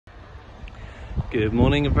Good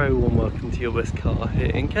morning, a very warm welcome to Your Best Car here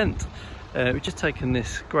in Kent. We've just taken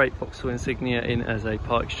this great Vauxhall Insignia in as a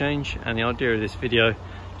part exchange, and the idea of this video is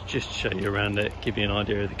just to show you around it, give you an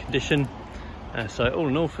idea of the condition. So all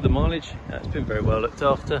in all, for the mileage, it's been very well looked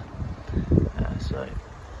after. So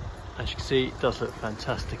as you can see, it does look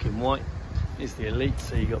fantastic in white. It's the Elite,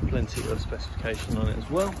 so you've got plenty of specification on it as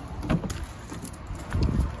well.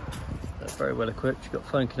 Very well equipped. You've got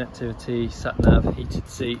phone connectivity, sat nav, heated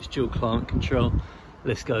seats, dual climate control. The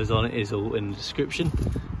list goes on, it is all in the description.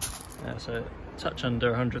 So touch under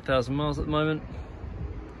 100,000 miles at the moment.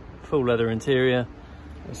 Full leather interior,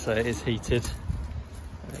 so it is heated.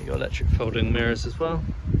 You've got electric folding mirrors as well,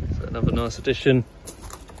 so another nice addition.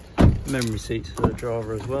 Memory seats for the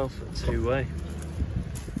driver as well, for two-way.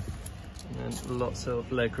 And then lots of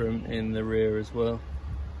legroom in the rear as well,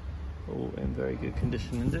 all in very good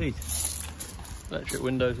condition indeed. Electric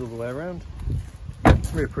windows all the way around.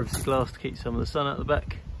 Rear privacy glass to keep some of the sun out the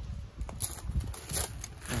back.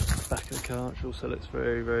 And the back of the car, which also looks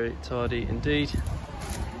very, very tidy indeed.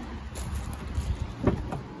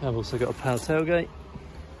 I've also got a power tailgate,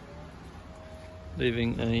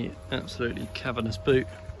 leaving an absolutely cavernous boot.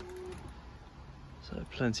 So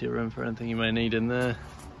plenty of room for anything you may need in there.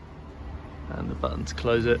 And the button to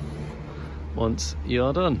close it once you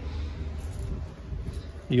are done.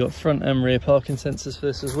 You got front and rear parking sensors for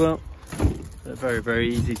this as well. They're very,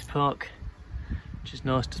 very easy to park, which is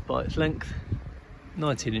nice despite its length.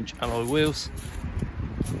 19-inch alloy wheels,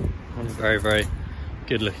 and a very, very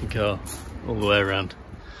good looking car all the way around.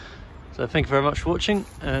 So thank you very much for watching,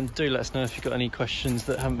 and do let us know if you've got any questions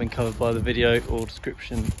that haven't been covered by the video or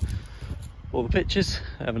description or the pictures.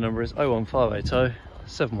 Our number is 01580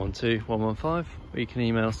 712 115, or you can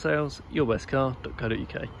email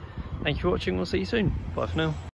sales@yourbestcar.co.uk. Thank you for watching, we'll see you soon. Bye for now.